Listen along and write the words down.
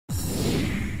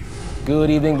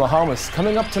Good evening, Bahamas.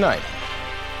 Coming up tonight.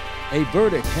 A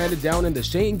verdict handed down in the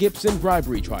Shane Gibson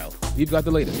bribery trial. We've got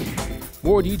the latest.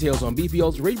 More details on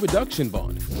BPL's rate reduction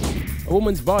bond. A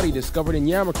woman's body discovered in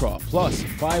Yamacraw, plus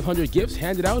 500 gifts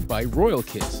handed out by Royal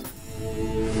Kids.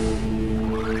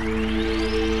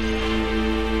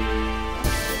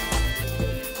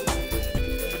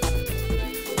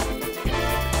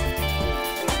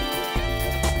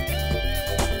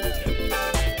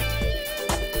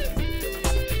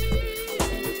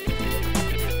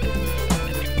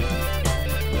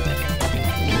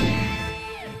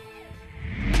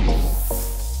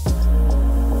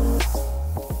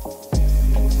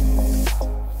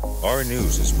 Our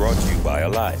News is brought to you by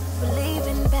Alive.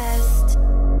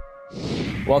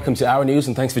 Welcome to Our News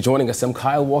and thanks for joining us. I'm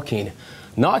Kyle Joaquin.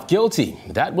 Not guilty.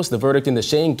 That was the verdict in the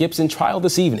Shane Gibson trial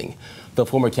this evening. The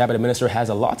former cabinet minister has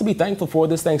a lot to be thankful for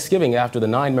this Thanksgiving after the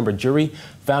 9-member jury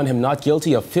found him not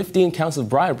guilty of 15 counts of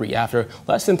bribery after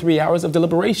less than 3 hours of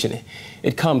deliberation.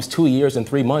 It comes 2 years and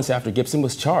 3 months after Gibson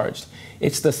was charged.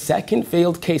 It's the second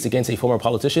failed case against a former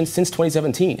politician since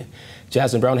 2017.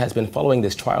 Jasmine Brown has been following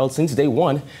this trial since day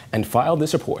one and filed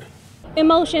this report.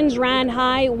 Emotions ran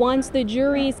high once the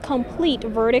jury's complete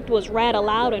verdict was read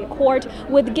aloud in court,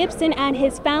 with Gibson and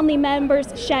his family members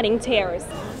shedding tears.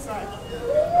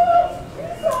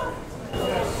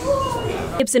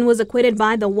 Gibson was acquitted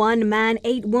by the 1-man,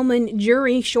 8-woman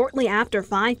jury shortly after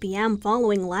 5 p.m.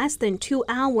 following less than 2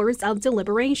 hours of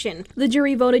deliberation. The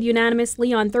jury voted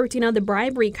unanimously on 13 of the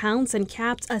bribery counts and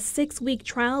capped a 6-week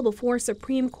trial before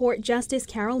Supreme Court Justice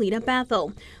Carolina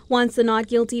Bethel. Once the not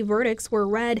guilty verdicts were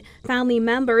read, family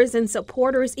members and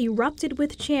supporters erupted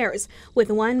with cheers, with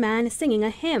one man singing a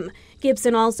hymn.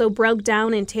 Gibson also broke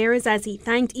down in tears as he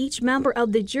thanked each member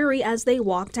of the jury as they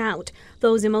walked out.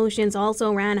 Those emotions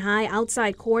also ran high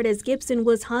outside court as Gibson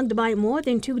was hugged by more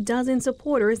than 24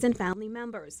 supporters and family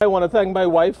members. I want to thank my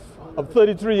wife of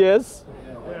 33 years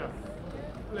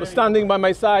for standing by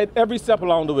my side every step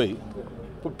along the way,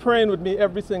 for praying with me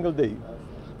every single day,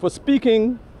 for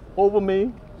speaking over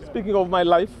me, speaking over my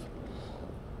life,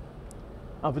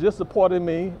 and for just supporting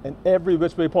me in every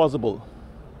which way possible.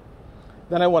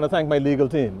 Then I want to thank my legal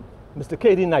team, Mr.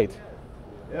 Katie Knight.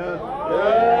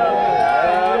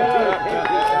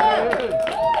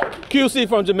 QC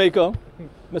from Jamaica,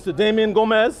 Mr. Damien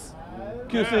Gomez,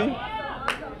 QC,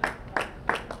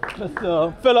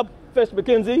 Mr. Philip Fish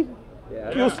McKinsey,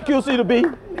 QC to B,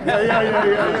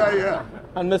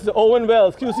 and Mr. Owen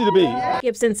Wells, QC to B.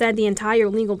 Gibson said the entire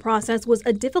legal process was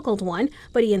a difficult one,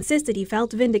 but he insisted he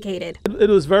felt vindicated. It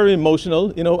was very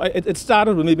emotional. You know, it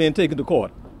started with me being taken to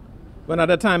court, when at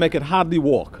that time I could hardly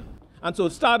walk. And so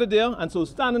it started there, and so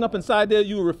standing up inside there,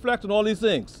 you reflect on all these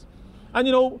things. And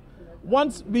you know,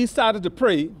 once we started to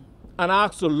pray and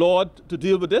ask the Lord to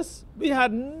deal with this, we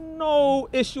had no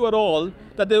issue at all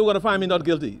that they were going to find me not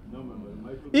guilty.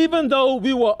 Even though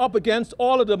we were up against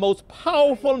all of the most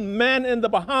powerful men in the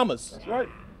Bahamas,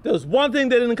 there was one thing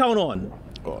they didn't count on.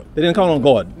 God. They didn't count on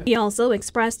God. He also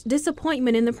expressed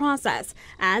disappointment in the process.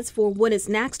 As for what is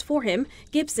next for him,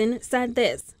 Gibson said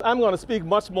this. I'm going to speak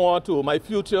much more to my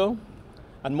future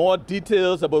and more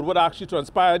details about what actually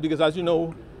transpired because, as you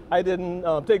know, I didn't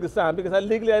take the stand because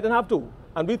legally I didn't have to.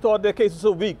 And we thought their case was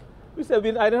so weak. We said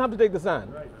I didn't have to take the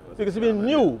stand because we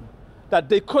knew that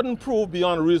they couldn't prove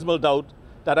beyond a reasonable doubt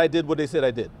that I did what they said I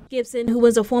did. Gibson, who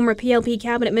was a former PLP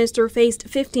cabinet minister, faced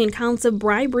 15 counts of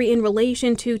bribery in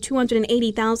relation to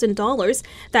 $280,000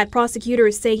 that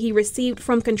prosecutors say he received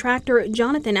from contractor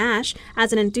Jonathan Ash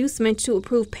as an inducement to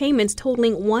approve payments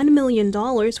totaling $1 million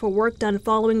for work done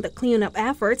following the cleanup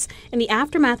efforts in the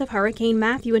aftermath of Hurricane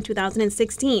Matthew in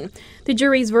 2016. The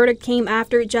jury's verdict came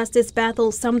after Justice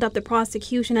Bethel summed up the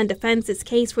prosecution and defense's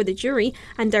case for the jury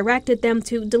and directed them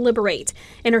to deliberate.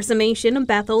 In her summation,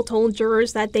 Bethel told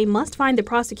jurors that they must find the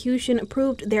prosecution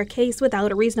proved their case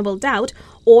without a reasonable doubt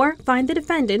or find the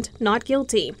defendant not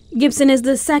guilty. Gibson is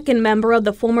the second member of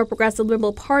the former Progressive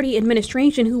Liberal Party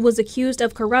administration who was accused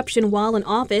of corruption while in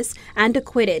office and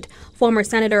acquitted. Former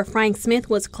Senator Frank Smith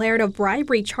was cleared of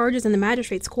bribery charges in the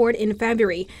magistrate's court in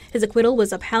February. His acquittal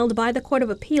was upheld by the Court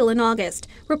of Appeal in August.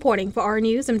 Reporting for Our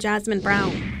News, I'm Jasmine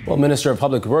Brown. Well, Minister of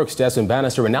Public Works Desmond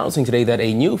Bannister announcing today that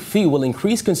a new fee will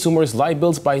increase consumers' light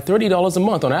bills by $30 a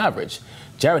month on average.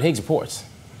 Jared Higgs reports.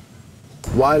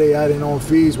 Why are they adding on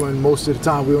fees when most of the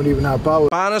time we don't even have power?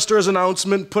 Bannister's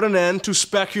announcement put an end to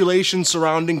speculation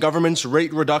surrounding government's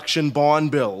rate reduction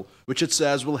bond bill, which it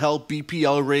says will help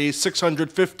BPL raise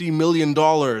 $650 million.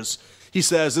 He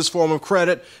says this form of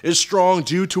credit is strong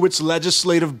due to its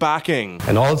legislative backing.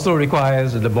 And also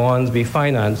requires that the bonds be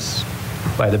financed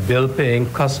by the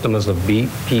bill-paying customers of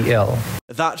BPL.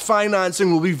 That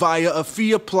financing will be via a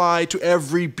fee applied to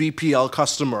every BPL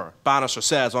customer. Bannister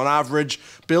says, on average,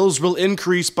 bills will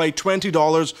increase by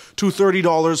 $20 to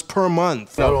 $30 per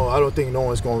month. I don't think no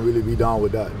one's going to really be down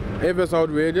with that. If it's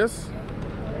outrageous,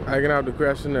 I can have to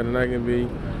question it, and I can be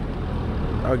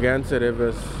against it if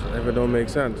it don't make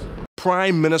sense.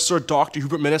 Prime Minister Dr.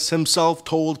 Hubert Minnis himself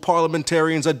told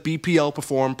parliamentarians that BPL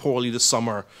performed poorly this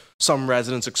summer. Some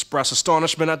residents expressed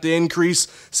astonishment at the increase,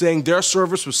 saying their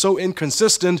service was so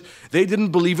inconsistent they didn't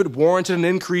believe it warranted an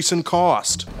increase in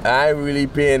cost. I ain't really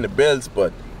paying the bills,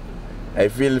 but I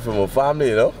feel it for my family,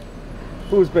 you know.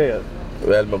 Who's paying?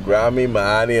 Well, my Grammy,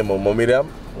 my auntie, and my mommy them.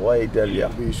 What I tell you?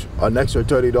 An extra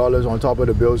 $30 on top of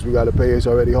the bills we got to pay. It's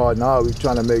already hard now. We're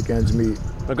trying to make ends meet.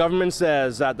 The government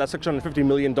says that $650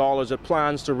 million it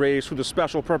plans to raise through the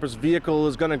special purpose vehicle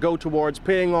is going to go towards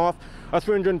paying off a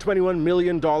 $321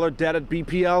 million debt at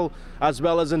BPL, as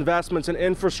well as investments in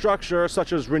infrastructure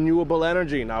such as renewable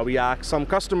energy. Now, we asked some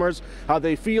customers how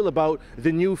they feel about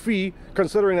the new fee,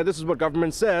 considering that this is what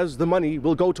government says the money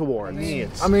will go towards.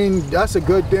 I mean, that's a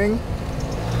good thing.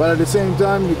 But at the same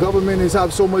time, the government has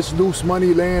have so much loose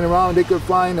money laying around, they could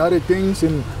find other things,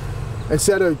 and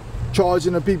instead of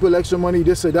charging the people extra money,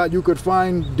 this or that, you could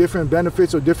find different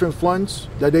benefits or different funds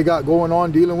that they got going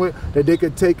on dealing with, that they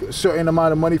could take a certain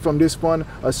amount of money from this fund,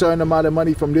 a certain amount of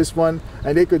money from this fund,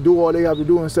 and they could do all they have to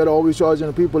do instead of always charging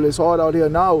the people. It's hard out here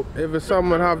now. If it's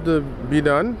something that have to be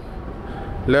done,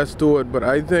 let's do it. But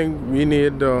I think we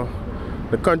need the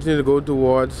country to go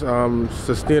towards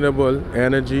sustainable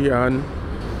energy and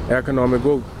economic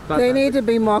growth. They need to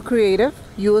be more creative,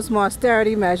 use more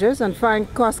austerity measures, and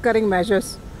find cost-cutting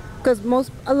measures. Because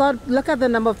look at the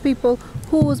number of people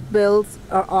whose bills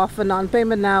are off for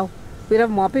non-payment now. We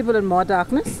have more people in more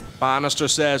darkness. Bannister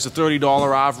says the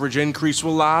 $30 average increase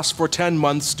will last for 10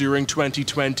 months during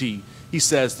 2020. He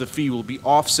says the fee will be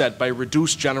offset by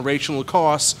reduced generational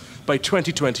costs by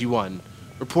 2021.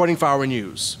 Reporting for Our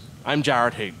News, I'm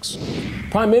Jared Higgs.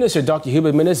 Prime Minister Dr.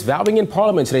 Hubert Minnis vowing in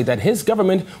Parliament today that his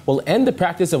government will end the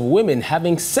practice of women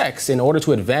having sex in order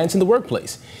to advance in the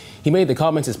workplace. He made the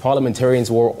comments as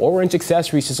parliamentarians wore orange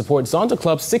accessories to support Zonda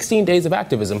Club's 16 days of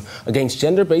activism against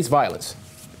gender-based violence.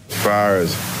 As far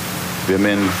as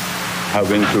women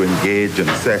having to engage in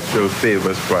sexual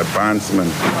favors for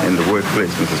advancement in the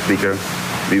workplace, Mr. Speaker,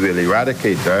 we will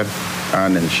eradicate that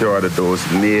and ensure that those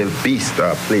male beasts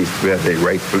are placed where they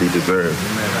rightfully deserve.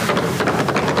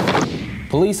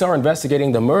 Police are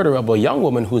investigating the murder of a young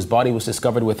woman whose body was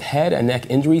discovered with head and neck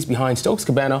injuries behind Stokes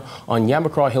Cabana on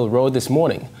Yamacraw Hill Road this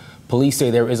morning. Police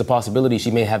say there is a possibility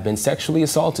she may have been sexually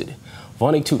assaulted.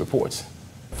 Vonnie 2 reports.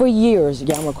 For years,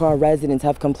 Yamacraw residents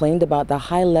have complained about the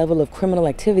high level of criminal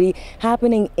activity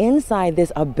happening inside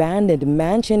this abandoned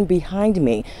mansion behind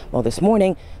me. Well, this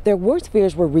morning, their worst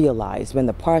fears were realized when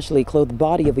the partially clothed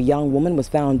body of a young woman was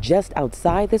found just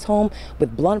outside this home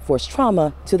with blunt force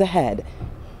trauma to the head.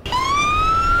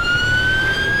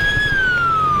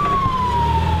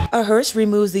 A hearse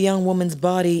removes the young woman's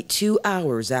body 2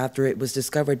 hours after it was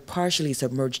discovered partially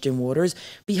submerged in waters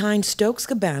behind Stokes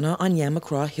Cabana on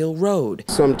Yamacraw Hill Road.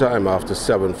 Sometime after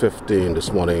 7:15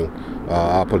 this morning,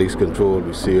 our police control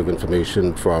received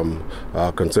information from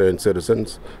concerned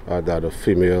citizens that a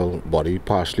female body,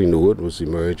 partially nude, was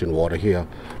emerged in water here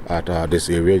at this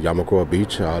area, Yamacraw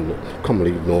Beach,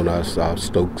 commonly known as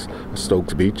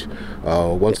Stokes Beach.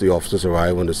 Once the officers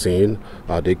arrived on the scene,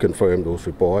 they confirmed those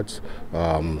reports.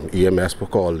 EMS were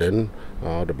called in.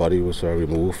 The body was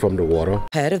removed from the water.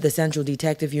 Head of the Central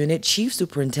Detective Unit, Chief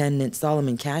Superintendent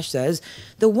Solomon Cash says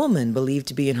the woman, believed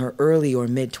to be in her early or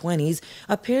mid-20s,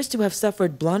 appears to have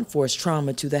suffered blunt force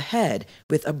trauma to the head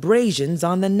with abrasions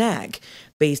on the neck.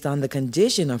 Based on the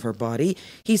condition of her body,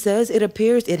 he says it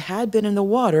appears it had been in the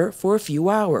water for a few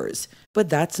hours. But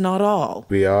that's not all.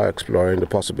 We are exploring the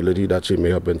possibility that she may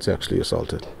have been sexually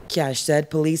assaulted. Cash said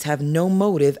police have no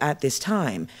motive at this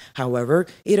time. However,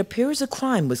 it appears a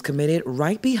crime was committed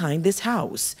right behind this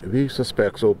house. We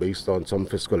suspect so based on some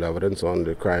physical evidence on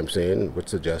the crime scene, which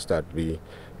suggests that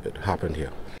it happened here.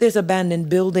 This abandoned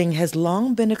building has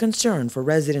long been a concern for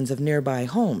residents of nearby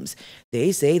homes.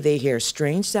 They say they hear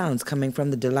strange sounds coming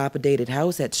from the dilapidated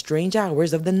house at strange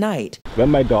hours of the night. When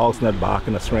my dog's not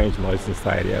barking a strange noise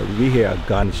inside here, we hear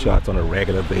gunshots on a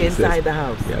regular basis. Inside the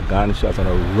house? Yeah, gunshots on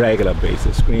a regular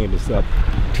basis, screaming stuff.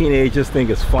 Teenagers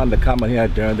think it's fun to come in here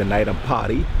during the night and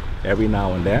party every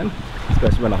now and then,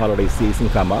 especially when the holiday season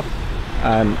come up.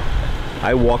 And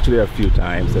I walked through there a few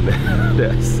times, and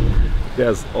there's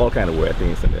there's all kind of weird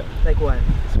things in there. Like what?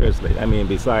 Seriously, I mean,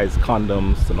 besides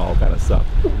condoms and all kind of stuff.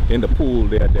 In the pool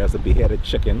there's a beheaded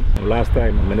chicken. Last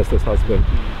time, the minister's husband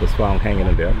was found hanging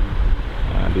in there.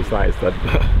 And besides that,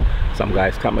 some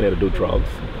guys coming there to do drugs.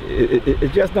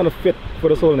 It's just not a fit for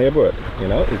this whole neighborhood, you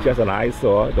know? It's just an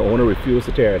eyesore. The owner refused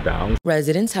to tear it down.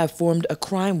 Residents have formed a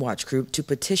crime watch group to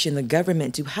petition the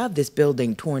government to have this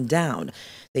building torn down.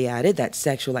 They added that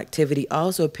sexual activity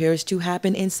also appears to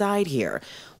happen inside here.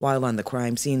 While on the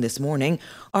crime scene this morning,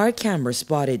 our camera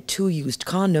spotted 2 used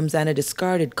condoms and a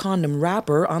discarded condom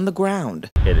wrapper on the ground.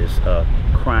 It is a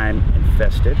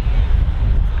crime-infested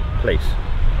place.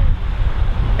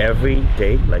 Every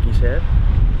day, like you said,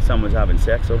 someone's having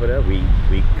sex over there. We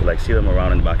like see them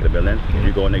around in the back of the building. If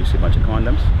you go in there, you see a bunch of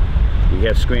condoms. We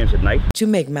hear screams at night. To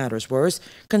make matters worse,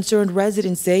 concerned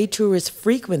residents say tourists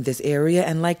frequent this area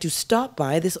and like to stop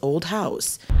by this old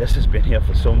house. This has been here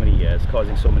for so many years,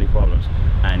 causing so many problems,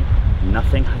 and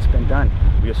nothing has been done.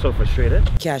 We are so frustrated.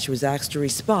 Cash was asked to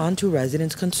respond to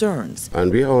residents' concerns. And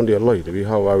we are on the alert. We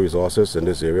have our resources in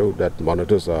this area that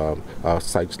monitors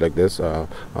sites like this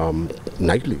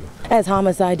nightly. As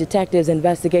homicide detectives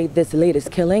investigate this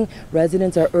latest killing,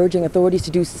 residents are urging authorities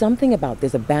to do something about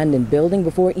this abandoned building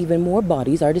before even more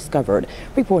bodies are discovered.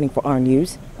 Reporting for our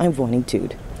News, I'm Vonnie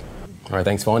Tude. All right,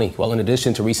 thanks, Vonnie. Well, in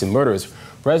addition to recent murders,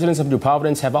 residents of New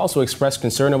Providence have also expressed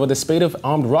concern over the spate of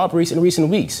armed robberies in recent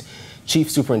weeks.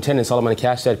 Chief Superintendent Solomon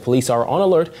Cash said police are on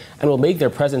alert and will make their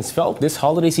presence felt this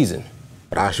holiday season.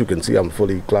 As you can see, I'm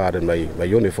fully clad in my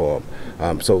uniform.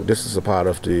 So this is a part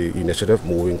of the initiative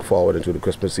moving forward into the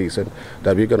Christmas season,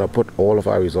 that we're going to put all of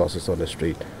our resources on the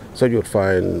street. So you'll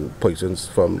find persons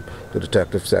from the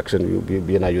detective section, you'll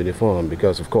be in a uniform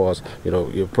because, of course, you know,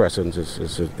 your presence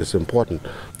is important.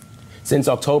 Since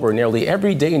October, nearly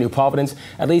every day in New Providence,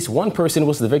 at least one person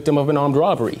was the victim of an armed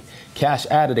robbery. Cash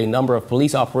added a number of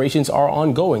police operations are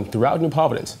ongoing throughout New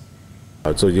Providence.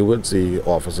 So you would see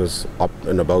officers up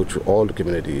and about through all the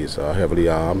communities, heavily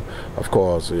armed. Of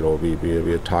course, you know,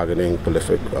 we are targeting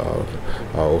prolific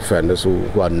offenders who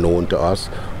are known to us,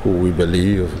 who we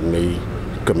believe may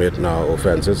commit now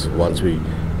offenses once we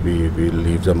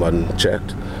leave them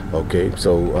unchecked. Okay,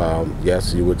 so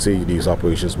yes, you would see these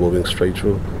operations moving straight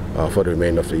through for the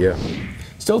remainder of the year.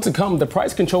 Still to come, the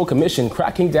Price Control Commission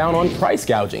cracking down on price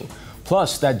gouging.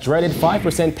 Plus, that dreaded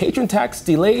 5% patron tax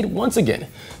delayed once again.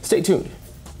 Stay tuned.